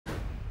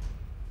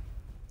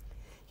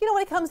You know,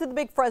 when it comes to the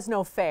big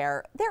Fresno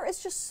Fair, there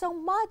is just so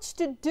much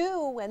to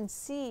do and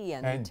see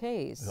and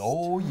taste.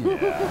 Oh,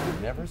 yeah,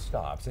 it never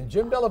stops. And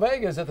Jim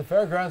Delavega is at the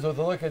fairgrounds with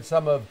a look at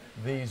some of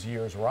this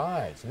year's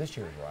rides.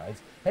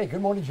 Hey,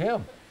 good morning,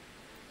 Jim.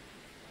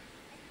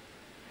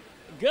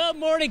 Good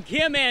morning,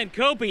 Kim and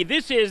Kmph.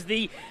 This is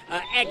the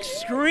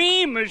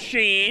Extreme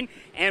Machine,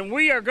 and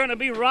we are going to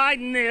be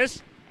riding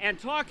this and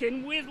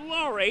talking with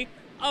Lori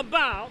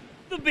about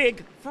the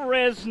big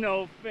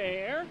Fresno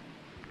Fair.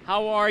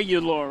 How are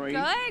you, Lori?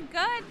 Good,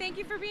 good. Thank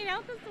you for being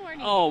out this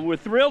morning. Oh, we're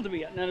thrilled to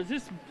be out. Now, does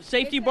this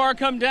safety bar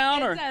come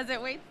down? It does.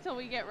 It waits till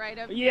we get right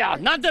up Yeah,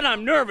 here. not that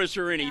I'm nervous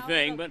or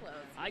anything, but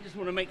I just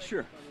want to make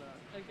sure.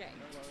 Okay.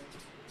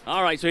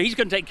 All right, so he's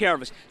going to take care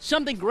of us.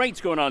 Something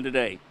great's going on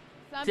today.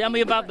 Tell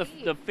me about the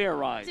fair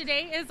ride.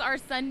 Today is our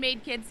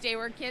Sun-Made Kids Day,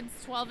 where kids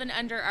 12 and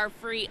under are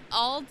free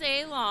all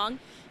day long,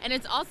 and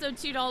it's also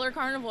 $2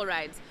 carnival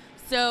rides.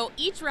 So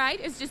each ride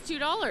is just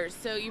 $2.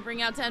 So you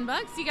bring out 10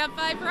 bucks, you got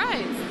 5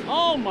 rides.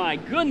 Oh my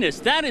goodness,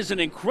 that is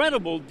an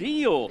incredible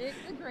deal. It's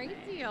a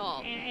great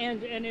deal.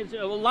 And it's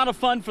a lot of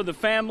fun for the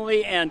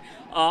family. And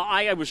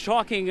I was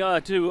talking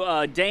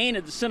to Dane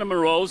at the Cinnamon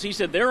Rolls. He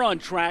said they're on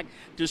track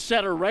to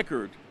set a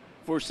record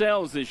for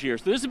sales this year.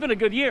 So this has been a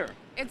good year.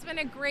 It's been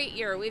a great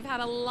year. We've had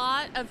a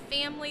lot of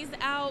families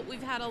out.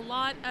 We've had a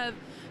lot of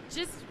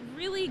just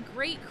really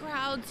great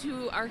crowds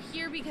who are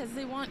here because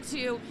they want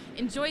to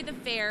enjoy the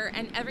fair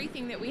and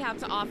everything that we have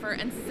to offer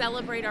and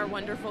celebrate our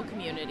wonderful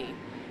community.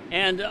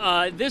 And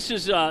this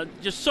is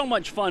just so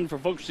much fun for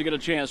folks to get a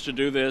chance to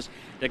do this,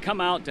 to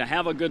come out, to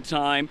have a good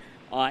time,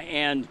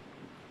 and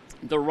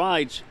the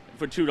rides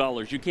for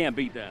 $2. You can't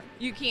beat that.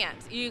 You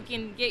can't. You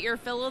can get your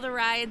fill of the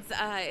rides.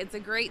 It's a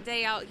great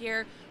day out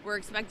here. We're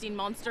expecting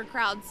monster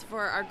crowds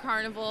for our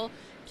carnival.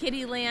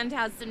 Kittyland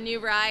has some new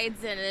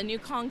rides and a new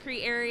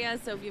concrete area,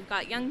 so if you've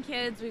got young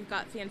kids, we've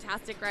got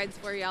fantastic rides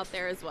for you out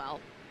there as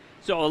well.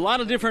 So a lot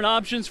of different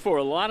options for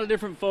a lot of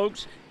different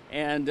folks,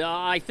 and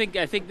I think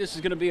this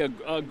is going to be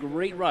a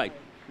great ride.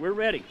 We're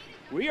ready.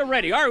 We are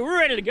ready. All right, we're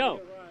ready to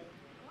go.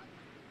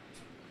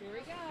 Here we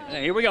go.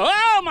 Here we go.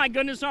 Oh my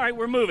goodness! All right,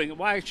 we're moving.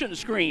 Why I shouldn't have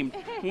screamed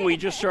when we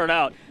just started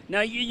out.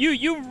 Now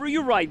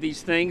you ride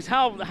these things.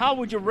 How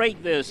would you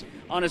rate this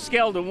on a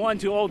scale to 1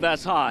 to 0?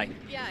 That's high.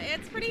 Yeah,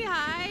 it's pretty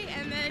high,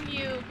 and then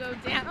you go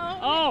down.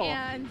 Oh.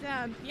 And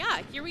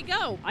yeah, here we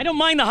go. I don't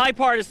mind the high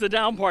part. It's the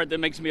down part that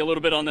makes me a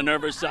little bit on the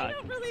nervous side. I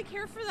don't really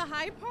care for the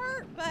high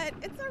part, but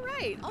it's all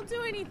right. I'll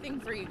do anything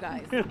for you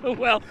guys.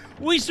 Well,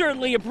 we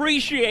certainly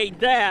appreciate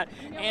that.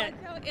 You know what,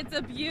 though? It's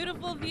a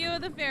beautiful view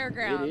of the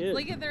fairgrounds. It is.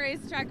 Look at the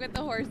racetrack with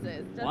the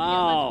horses. Doesn't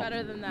Wow. get much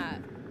better than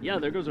that. Yeah,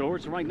 there goes a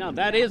horse right now.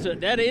 That is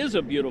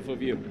a beautiful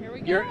view. Here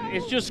we go.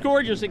 It's just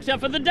gorgeous,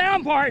 except for the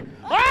down part.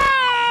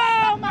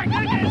 Oh my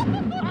goodness!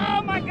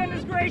 Oh my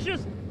goodness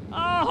gracious!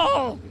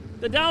 Oh,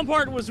 the down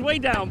part was way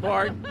down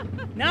part.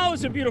 Now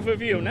it's a beautiful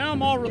view. Now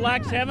I'm all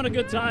relaxed, having a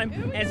good time,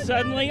 and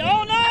suddenly,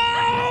 oh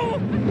no!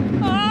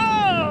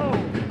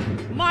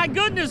 Oh my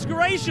goodness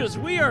gracious!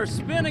 We are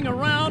spinning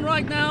around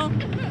right now.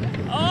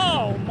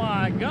 Oh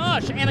my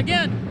gosh! And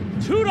again,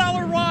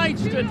 $2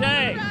 rides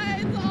today.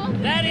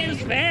 That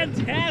is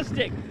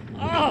fantastic.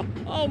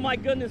 Oh my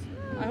goodness.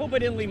 I hope I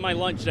didn't leave my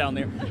lunch down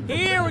there.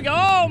 Here we go.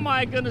 Oh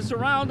my goodness.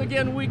 Around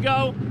again we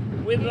go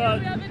with we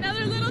have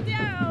another little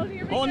down.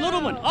 Here we go. a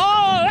little one.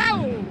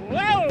 Oh,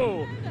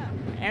 whoa.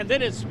 And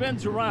then it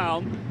spins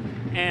around,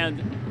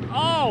 and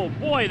oh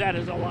boy, that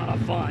is a lot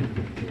of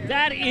fun.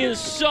 That is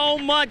so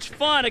much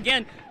fun.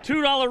 Again,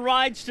 $2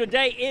 rides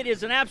today. It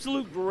is an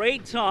absolute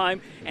great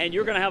time, and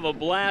you're going to have a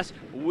blast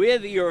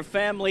with your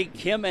family.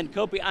 Kim and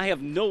Kmph, I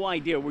have no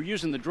idea. We're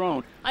using the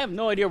drone. I have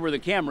no idea where the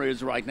camera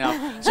is right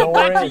now. So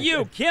back to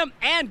you, Kim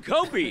and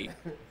Kmph.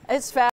 It's fast.